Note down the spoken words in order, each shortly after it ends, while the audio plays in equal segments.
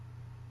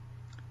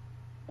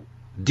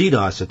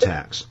DDoS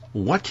attacks.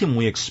 What can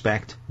we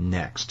expect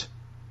next?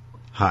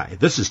 Hi,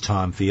 this is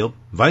Tom Field,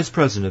 Vice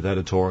President of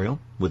Editorial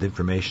with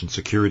Information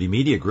Security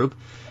Media Group.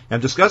 I'm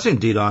discussing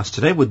DDoS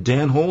today with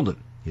Dan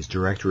Holden. He's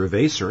Director of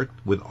ACERT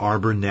with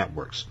Arbor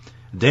Networks.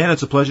 Dan,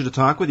 it's a pleasure to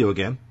talk with you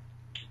again.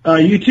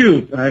 You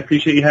too. I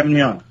appreciate you having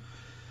me on.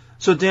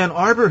 So, Dan,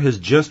 Arbor has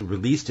just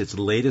released its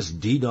latest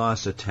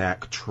DDoS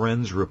attack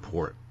trends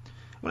report.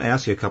 I want to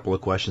ask you a couple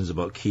of questions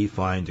about key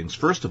findings.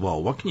 First of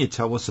all, what can you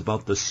tell us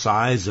about the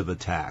size of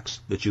attacks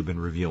that you've been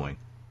reviewing?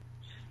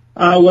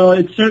 Well,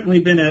 it's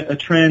certainly been a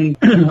trend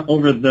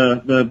over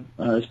the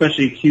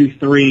especially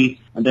Q3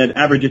 that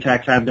average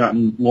attacks have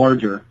gotten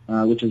larger,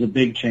 which is a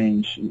big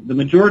change. The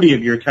majority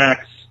of your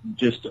attacks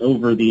just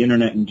over the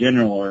Internet in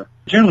general are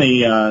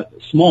generally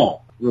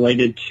small,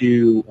 related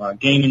to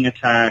gaming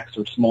attacks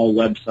or small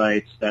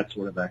websites, that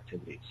sort of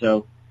activity.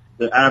 So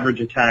the average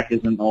attack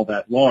isn't all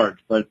that large,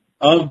 but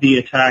of the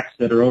attacks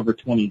that are over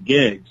 20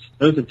 gigs,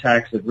 those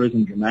attacks have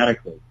risen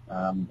dramatically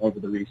over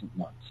the recent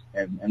months,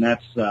 and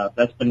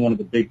that's been one of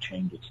the big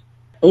changes.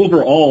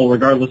 Overall,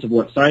 regardless of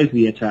what size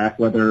the attack,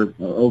 whether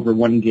over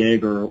 1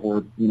 gig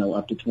or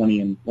up to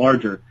 20 and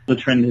larger, the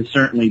trend has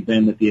certainly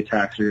been that the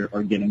attacks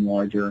are getting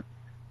larger.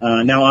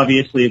 Now,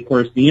 obviously, of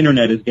course, the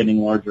Internet is getting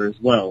larger as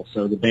well,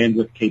 so the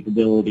bandwidth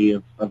capability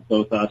of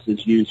both us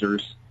as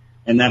users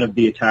and that of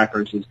the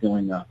attackers is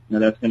going up. Now,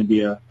 that's going to be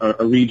a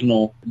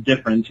regional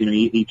difference.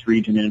 Each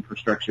region and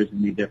infrastructure is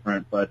going to be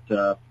different, but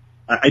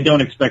I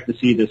don't expect to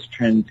see this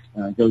trend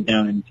go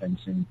down anytime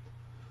soon.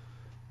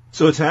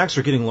 So attacks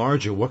are getting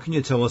larger. What can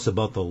you tell us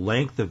about the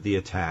length of the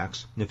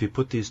attacks? And if you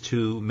put these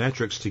two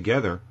metrics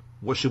together,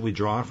 what should we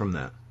draw from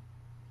that?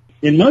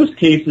 In most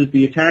cases,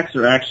 the attacks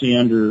are actually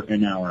under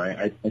an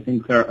hour. I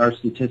think our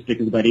statistic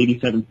is about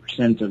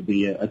 87% of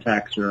the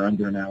attacks are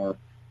under an hour.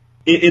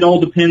 It all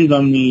depends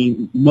on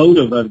the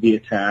motive of the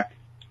attack.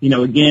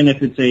 Again,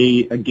 if it's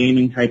a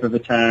gaming type of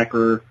attack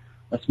or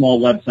a small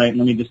website,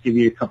 let me just give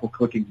you a couple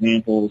quick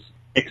examples.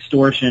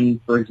 Extortion,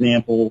 for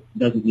example,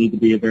 doesn't need to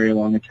be a very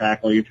long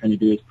attack. All you're trying to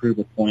do is prove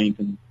a point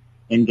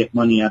and get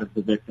money out of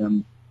the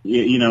victim.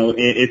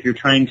 If you're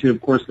trying to, of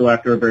course, go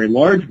after a very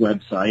large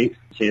website,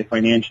 say a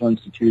financial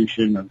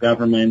institution or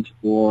government,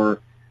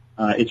 or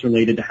it's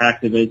related to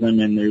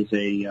hacktivism and there's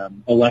a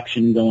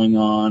election going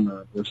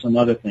on or some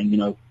other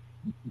thing,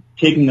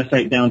 taking the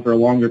site down for a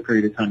longer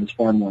period of time is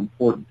far more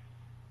important.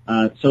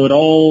 So it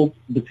all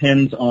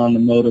depends on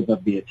the motive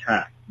of the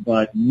attack.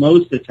 But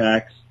most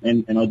attacks,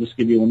 and I'll just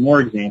give you one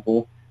more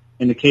example,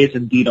 in the case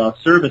of DDoS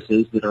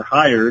services that are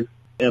hired,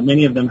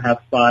 many of them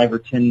have 5 or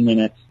 10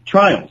 minute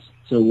trials.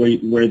 So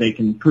where they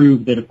can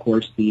prove that, of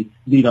course, the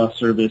DDoS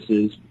service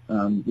is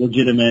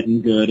legitimate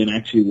and good and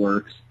actually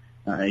works.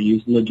 I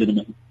use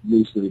legitimate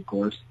loosely, of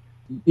course.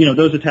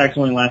 Those attacks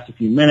only last a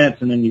few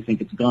minutes, and then you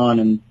think it's gone,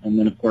 and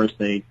then, of course,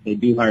 they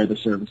do hire the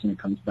service and it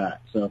comes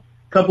back. So a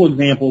couple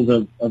examples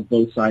of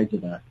both sides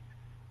of that.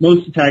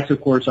 Most attacks,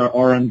 of course,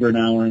 are under an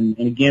hour, and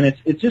again,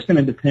 it's just going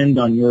to depend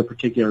on your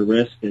particular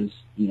risk,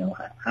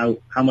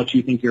 how much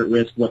you think you're at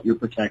risk, what you're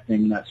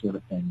protecting, that sort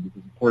of thing.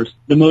 Because, of course,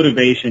 the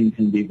motivation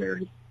can be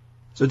varied.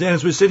 So, Dan,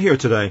 as we sit here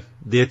today,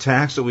 the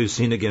attacks that we've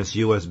seen against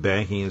U.S.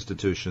 banking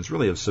institutions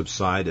really have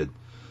subsided.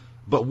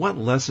 But what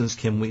lessons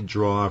can we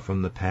draw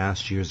from the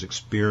past year's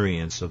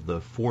experience of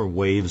the 4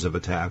 waves of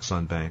attacks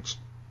on banks?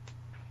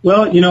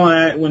 Well,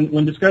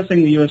 when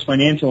discussing the U.S.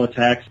 financial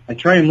attacks, I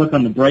try and look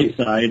on the bright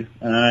side.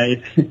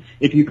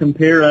 If you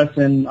compare us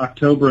in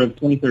October of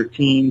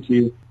 2013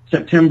 to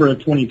September of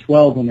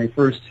 2012 when they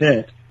first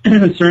hit,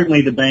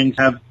 certainly the banks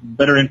have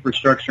better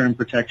infrastructure and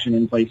protection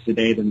in place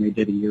today than they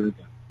did a year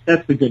ago.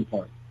 That's the good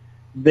part.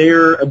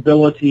 Their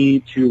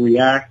ability to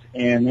react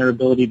and their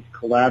ability to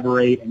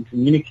collaborate and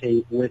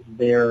communicate with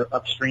their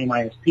upstream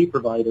ISP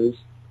providers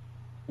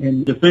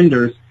and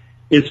defenders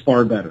is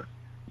far better.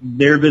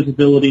 Their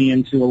visibility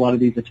into a lot of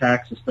these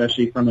attacks,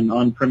 especially from an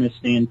on-premise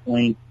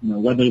standpoint,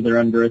 whether they're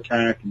under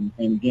attack, and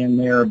again,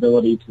 their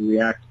ability to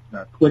react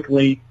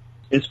quickly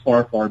is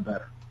far, far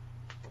better.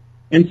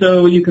 And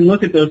so you can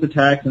look at those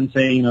attacks and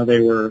say, they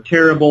were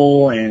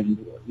terrible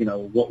and,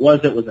 what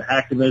was it? Was it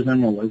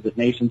hacktivism or was it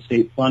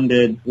nation-state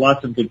funded?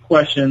 Lots of good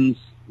questions,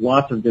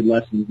 lots of good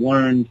lessons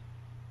learned.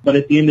 But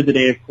at the end of the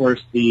day, of course,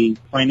 the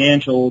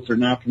financials are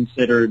now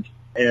considered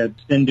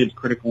extended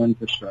critical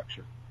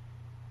infrastructure.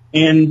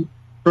 And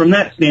from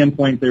that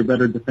standpoint, they're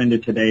better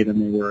defended today than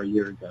they were a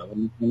year ago.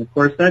 And of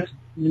course, that's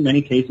in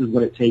many cases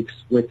what it takes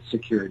with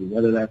security,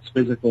 whether that's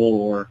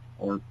physical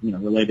or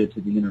related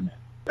to the Internet.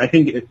 I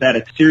think that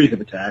a series of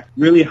attacks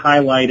really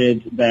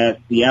highlighted that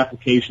the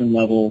application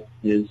level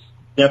is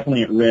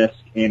definitely at risk,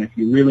 and if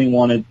you really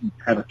want to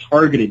have a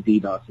targeted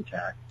DDoS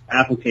attack,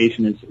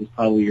 application is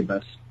probably your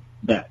best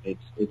bet.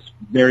 It's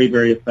very,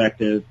 very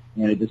effective,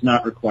 and it does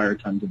not require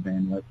tons of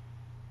bandwidth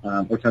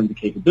or tons of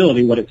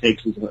capability. What it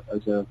takes is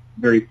a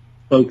very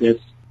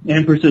focused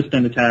and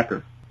persistent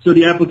attacker. So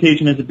the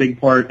application is a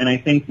big part, and I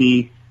think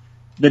the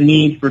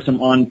need for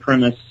some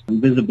on-premise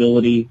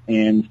visibility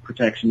and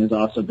protection has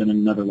also been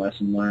another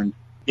lesson learned.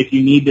 If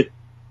you need to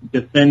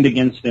defend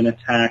against an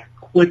attack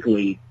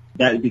quickly,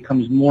 that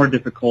becomes more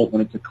difficult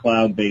when it's a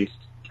cloud-based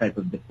type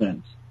of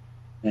defense.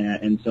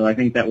 And so I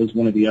think that was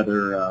one of the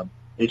other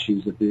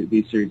issues that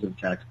these series of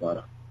attacks brought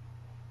up.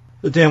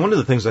 Dan, one of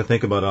the things I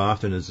think about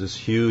often is this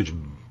huge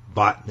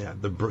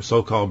botnet, the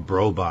so-called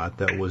BroBot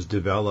that was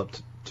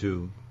developed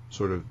to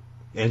sort of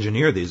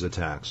engineer these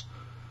attacks.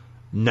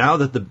 Now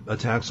that the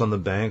attacks on the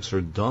banks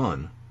are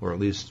done, or at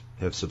least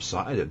have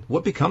subsided,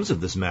 what becomes of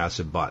this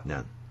massive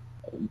botnet?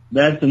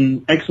 That's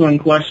an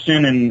excellent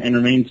question and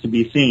remains to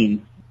be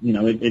seen.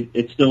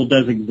 It still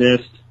does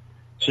exist.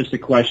 It's just a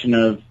question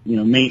of,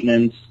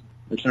 maintenance.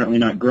 They're certainly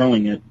not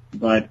growing it,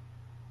 but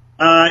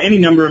any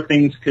number of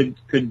things could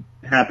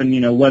happen.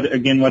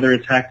 Whether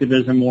it's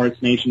hacktivism or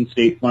it's nation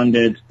state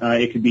funded,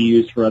 it could be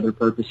used for other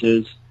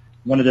purposes.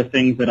 One of the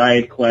things that I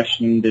had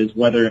questioned is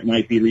whether it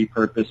might be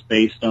repurposed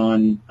based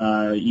on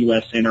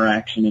U.S.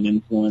 interaction and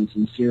influence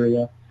in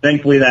Syria.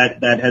 Thankfully,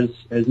 that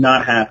has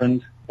not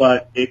happened,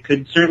 but it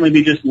could certainly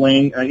be just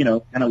laying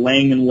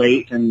in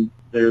wait, and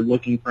they're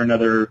looking for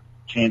another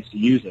chance to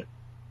use it.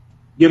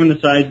 Given the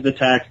size of the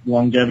attacks, the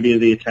longevity of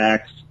the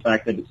attacks, the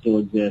fact that it still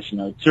exists,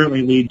 it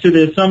certainly leads to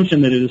the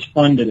assumption that it is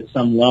funded at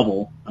some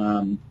level.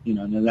 And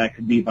that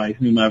could be by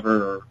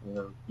whomever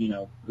or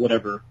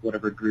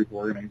whatever group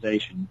or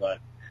organization, but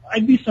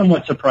I'd be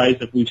somewhat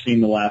surprised if we've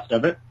seen the last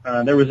of it.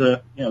 There was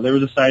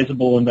a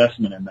sizable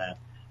investment in that.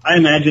 I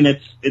imagine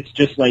it's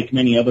just like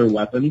many other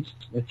weapons.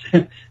 It's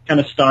kind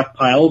of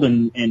stockpiled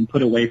and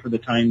put away for the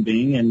time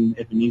being, and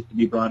if it needs to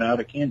be brought out,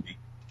 it can be.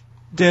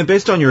 Dan,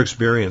 based on your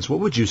experience,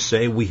 what would you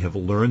say we have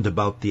learned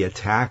about the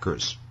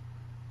attackers,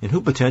 and who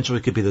potentially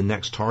could be the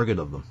next target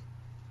of them?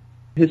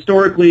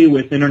 Historically,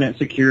 with internet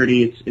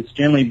security, it's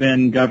generally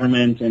been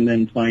government and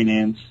then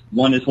finance.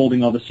 One is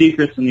holding all the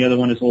secrets, and the other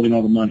one is holding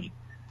all the money.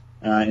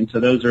 And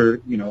so those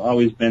are,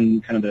 always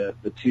been kind of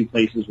the two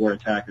places where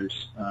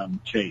attackers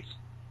chase.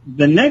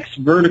 The next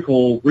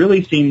vertical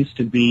really seems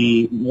to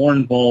be more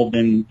involved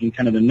in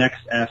kind of the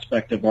next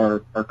aspect of our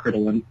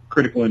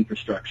critical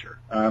infrastructure.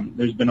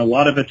 There's been a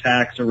lot of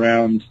attacks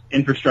around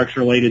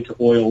infrastructure related to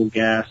oil,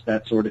 gas,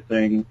 that sort of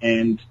thing,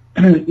 and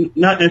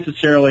not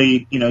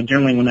necessarily,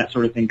 generally when that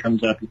sort of thing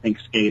comes up, you think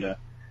SCADA.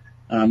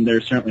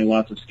 There's certainly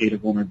lots of SCADA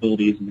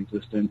vulnerabilities in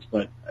existence,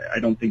 but I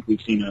don't think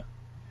we've seen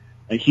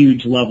a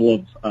huge level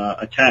of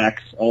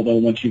attacks. Although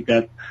once you've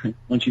got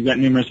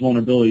numerous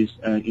vulnerabilities,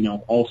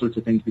 all sorts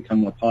of things become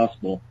more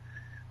possible.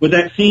 But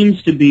that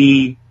seems to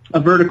be a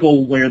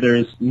vertical where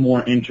there's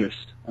more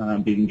interest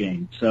being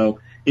gained. So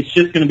it's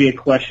just going to be a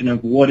question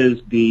of what is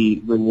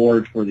the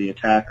reward for the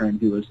attacker and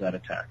who is that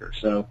attacker.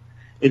 So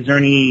is there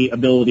any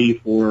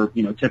ability for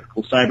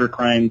typical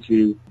cybercrime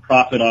to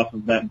profit off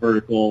of that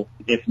vertical?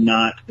 If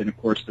not, then of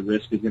course the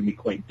risk is going to be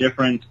quite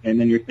different. And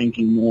then you're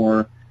thinking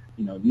more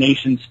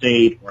nation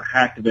state or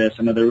hacktivists,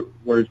 in other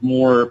words,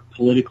 more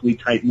politically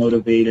type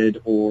motivated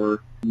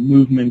or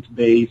movement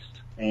based.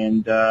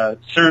 And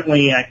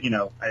certainly, I think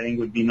it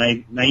would be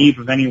naive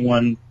of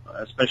anyone,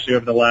 especially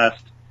over the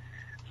last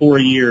 4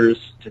 years,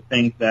 to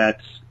think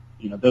that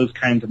those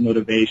kinds of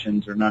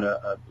motivations are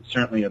not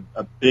certainly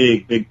a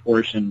big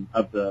portion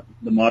of the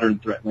modern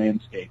threat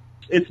landscape.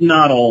 It's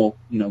not all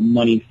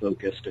money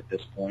focused at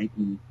this point,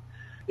 and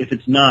if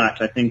it's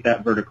not, I think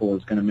that vertical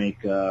is going to make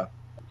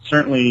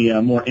certainly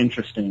more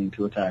interesting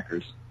to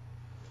attackers,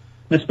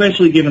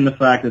 especially given the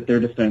fact that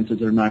their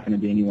defenses are not going to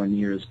be anywhere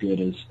near as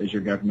good as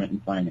your government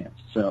and finance.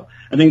 So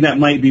I think that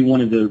might be one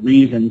of the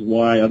reasons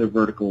why other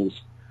verticals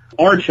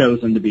are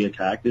chosen to be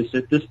attacked. Is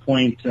at this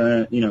point,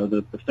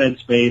 the Fed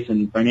space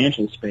and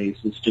financial space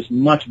is just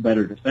much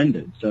better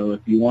defended. So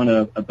if you want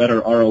a better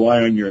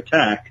ROI on your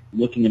attack,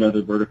 looking at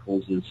other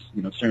verticals is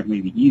certainly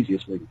the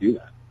easiest way to do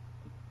that.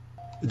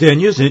 Dan,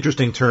 you used an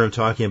interesting term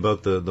talking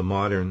about the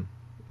modern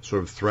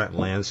sort of threat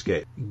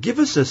landscape. Give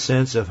us a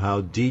sense of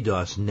how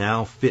DDoS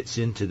now fits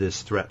into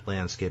this threat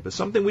landscape. It's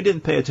something we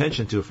didn't pay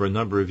attention to for a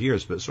number of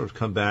years, but it's sort of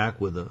come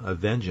back with a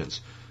vengeance.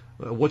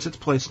 What's its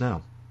place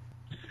now?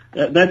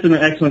 That's an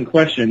excellent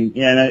question.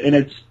 Yeah,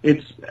 and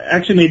it's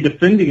actually made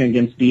defending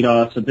against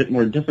DDoS a bit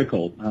more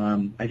difficult.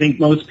 I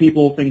think most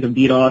people think of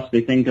DDoS,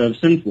 they think of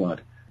SynFlood.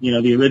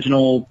 The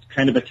original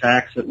kind of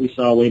attacks that we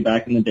saw way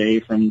back in the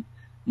day from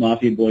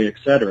Mafia Boy, et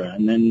cetera.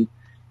 And then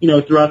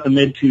throughout the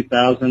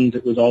mid-2000s,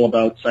 it was all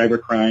about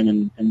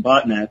cybercrime and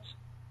botnets.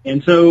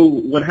 And so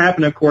what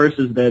happened, of course,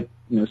 is that,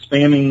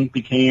 spamming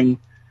became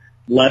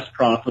less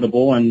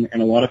profitable, and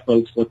a lot of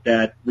folks looked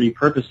at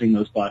repurposing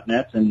those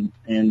botnets, and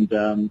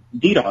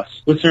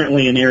DDoS was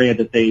certainly an area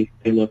that they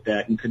looked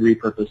at and could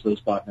repurpose those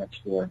botnets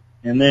for.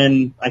 And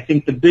then I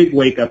think the big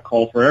wake-up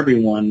call for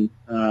everyone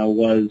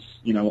was,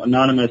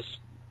 Anonymous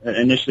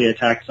initially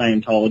attacked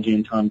Scientology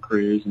and Tom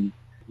Cruise, and,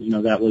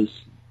 that was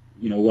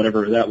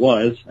whatever that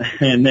was.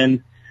 And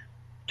then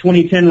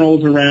 2010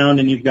 rolls around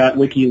and you've got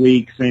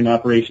WikiLeaks and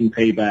Operation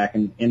Payback,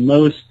 and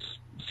most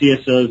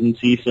CSOs and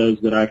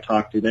CISOs that I've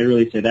talked to, they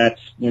really say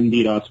that's when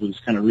DDoS was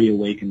kind of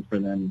reawakened for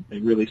them. They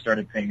really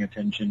started paying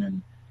attention,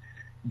 and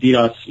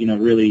DDoS,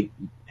 really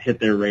hit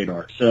their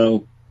radar.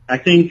 So I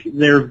think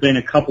there have been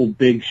a couple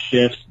big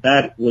shifts.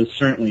 That was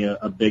certainly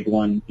a big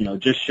one,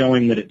 just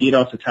showing that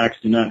DDoS attacks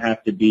do not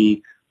have to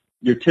be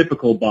your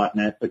typical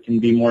botnet, but can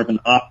be more of an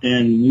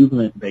opt-in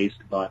movement-based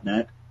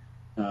botnet,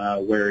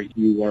 where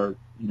you are,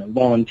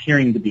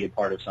 volunteering to be a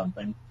part of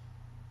something.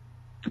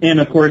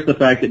 And of course the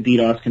fact that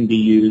DDoS can be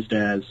used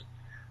as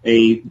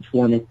a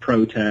form of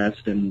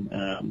protest and,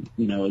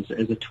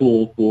 as a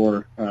tool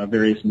for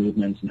various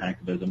movements and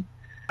activism.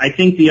 I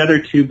think the other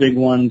two big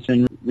ones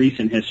in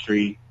recent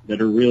history that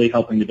are really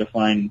helping to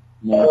define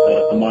more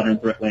of the modern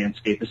threat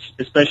landscape,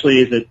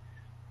 especially as it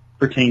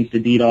pertains to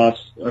DDoS,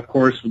 of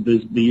course,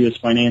 the U.S.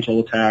 financial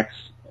attacks,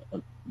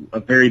 a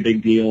very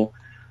big deal.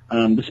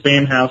 The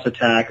Spam House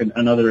attack,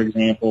 another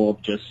example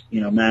of just,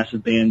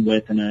 massive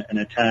bandwidth and an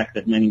attack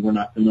that many were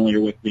not familiar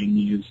with being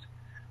used.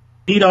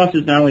 DDoS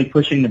is not only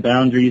pushing the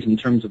boundaries in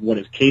terms of what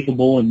is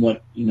capable and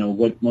what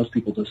most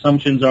people's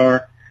assumptions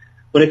are,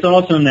 but it's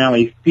also now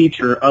a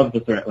feature of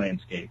the threat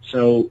landscape.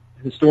 So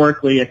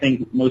historically, I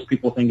think most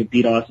people think of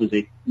DDoS as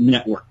a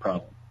network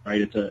problem,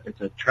 right?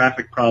 It's a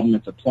traffic problem.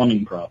 It's a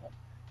plumbing problem.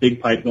 Big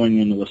pipe going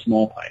into a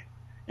small pipe.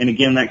 And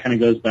again, that kind of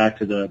goes back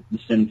to the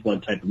SYN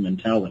flood type of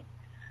mentality.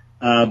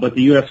 But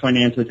the U.S.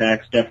 financial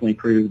attacks definitely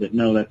prove that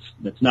no,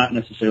 that's not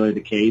necessarily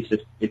the case.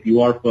 If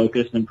you are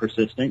focused and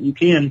persistent, you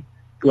can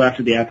go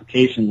after the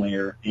application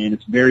layer, and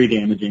it's very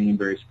damaging and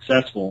very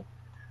successful.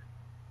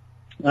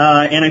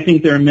 And I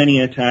think there are many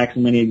attacks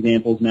and many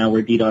examples now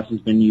where DDoS has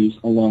been used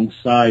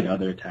alongside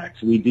other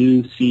attacks. We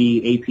do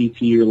see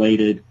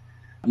APT-related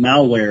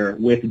malware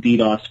with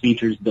DDoS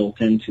features built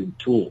into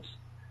tools.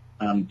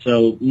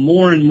 So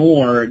more and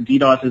more,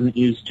 DDoS isn't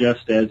used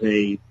just as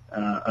a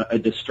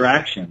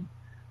distraction,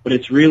 but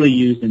it's really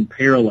used in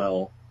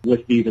parallel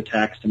with these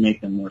attacks to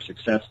make them more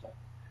successful.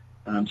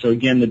 So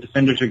again, the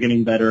defenders are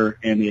getting better,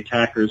 and the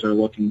attackers are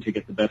looking to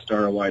get the best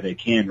ROI they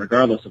can,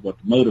 regardless of what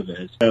the motive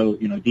is. So,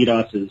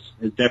 DDoS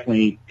is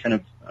definitely kind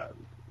of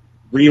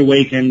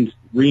reawakened,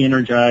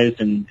 re-energized,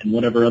 and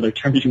whatever other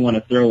terms you want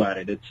to throw at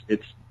it.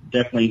 It's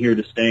definitely here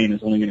to stay, and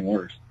it's only getting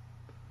worse.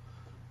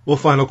 Well,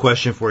 final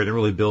question for you that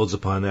really builds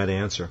upon that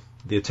answer.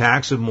 The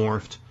attacks have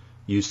morphed.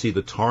 You see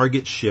the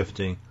target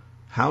shifting.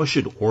 How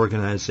should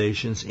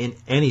organizations in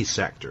any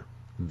sector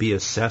be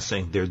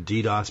assessing their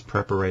DDoS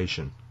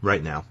preparation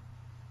right now?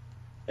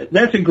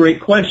 That's a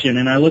great question,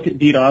 and I look at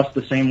DDoS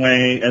the same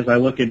way as I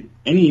look at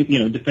any,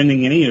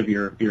 defending any of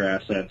your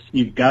assets.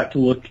 You've got to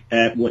look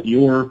at what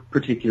your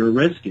particular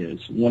risk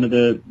is. One of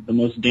the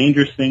most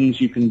dangerous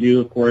things you can do,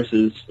 of course,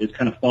 is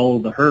kind of follow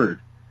the herd.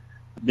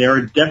 There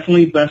are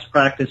definitely best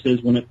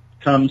practices when it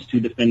comes to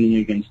defending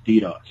against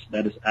DDoS.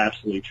 That is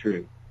absolutely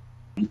true.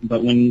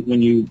 But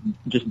when you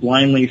just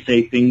blindly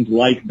say things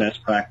like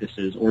best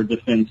practices or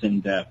defense in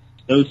depth,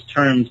 those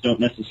terms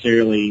don't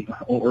necessarily,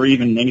 or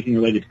even anything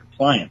related to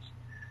compliance,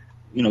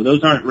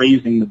 those aren't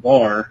raising the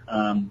bar.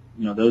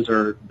 Those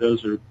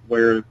are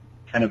where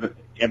kind of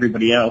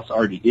everybody else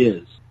already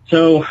is.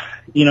 So,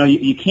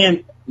 you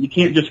can't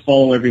just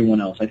follow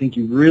everyone else. I think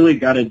you really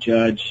got to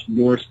judge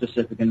your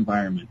specific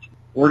environment.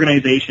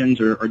 Organizations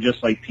are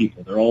just like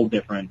people. They're all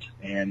different,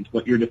 and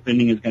what you're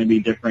defending is going to be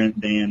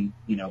different than,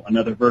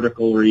 another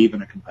vertical or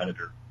even a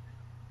competitor.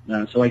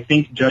 So I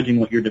think judging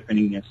what you're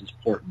defending against is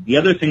important. The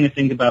other thing to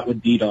think about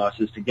with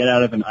DDoS is to get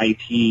out of an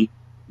IT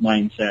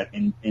mindset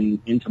and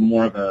into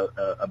more of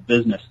a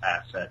business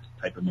asset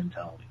type of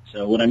mentality.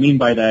 So what I mean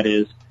by that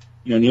is,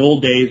 in the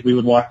old days, we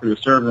would walk through a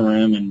server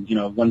room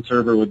and, one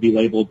server would be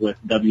labeled with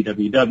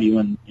www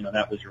and,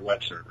 that was your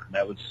web server.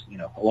 That was,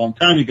 a long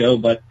time ago,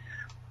 but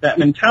that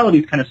mentality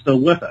is kind of still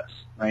with us,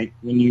 right?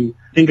 When you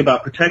think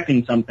about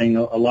protecting something,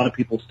 a lot of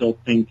people still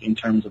think in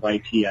terms of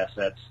IT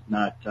assets,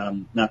 not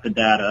the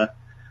data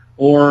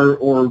or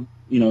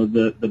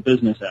the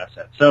business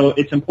assets. So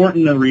it's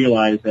important to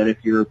realize that if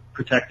you're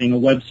protecting a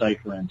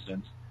website, for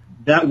instance,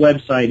 that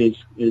website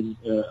is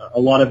a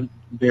lot of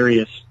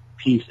various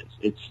pieces.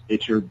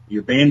 It's your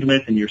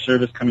bandwidth and your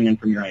service coming in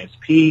from your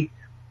ISP.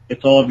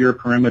 It's all of your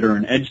perimeter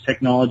and edge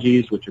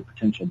technologies, which are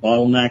potential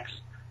bottlenecks.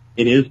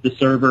 It is the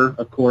server,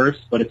 of course,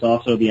 but it's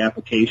also the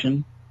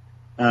application.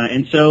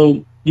 And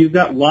so you've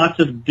got lots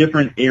of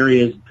different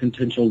areas of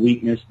potential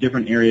weakness,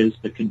 different areas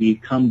that could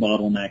become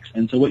bottlenecks.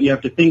 And so what you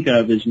have to think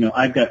of is,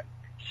 I've got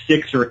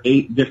 6 or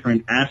 8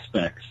 different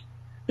aspects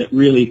that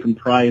really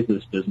comprise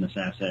this business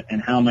asset,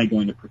 and how am I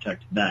going to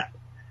protect that?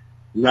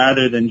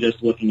 Rather than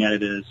just looking at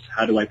it as,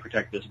 how do I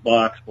protect this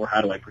box, or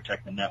how do I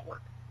protect the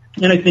network?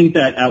 And I think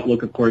that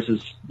outlook, of course,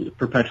 is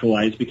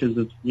perpetualized because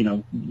of,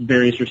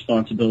 various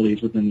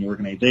responsibilities within the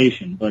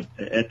organization. But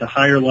at the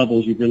higher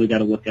levels, you've really got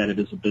to look at it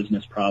as a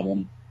business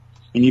problem.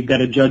 And you've got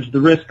to judge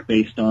the risk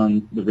based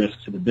on the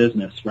risks to the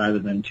business rather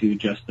than to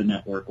just the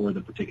network or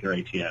the particular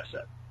IT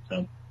asset.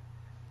 So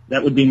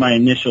that would be my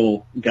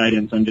initial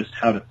guidance on just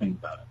how to think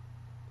about it.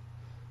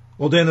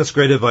 Well, Dan, that's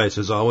great advice.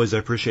 As always, I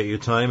appreciate your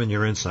time and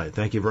your insight.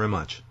 Thank you very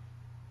much.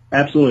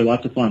 Absolutely.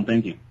 Lots of fun.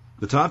 Thank you.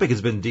 The topic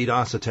has been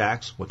DDoS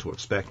attacks, what to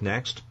expect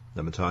next.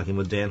 I've been talking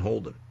with Dan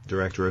Holden,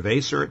 Director of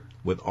ACERT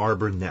with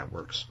Arbor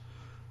Networks.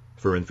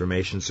 For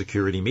Information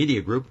Security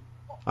Media Group,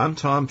 I'm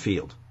Tom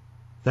Field.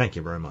 Thank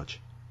you very much.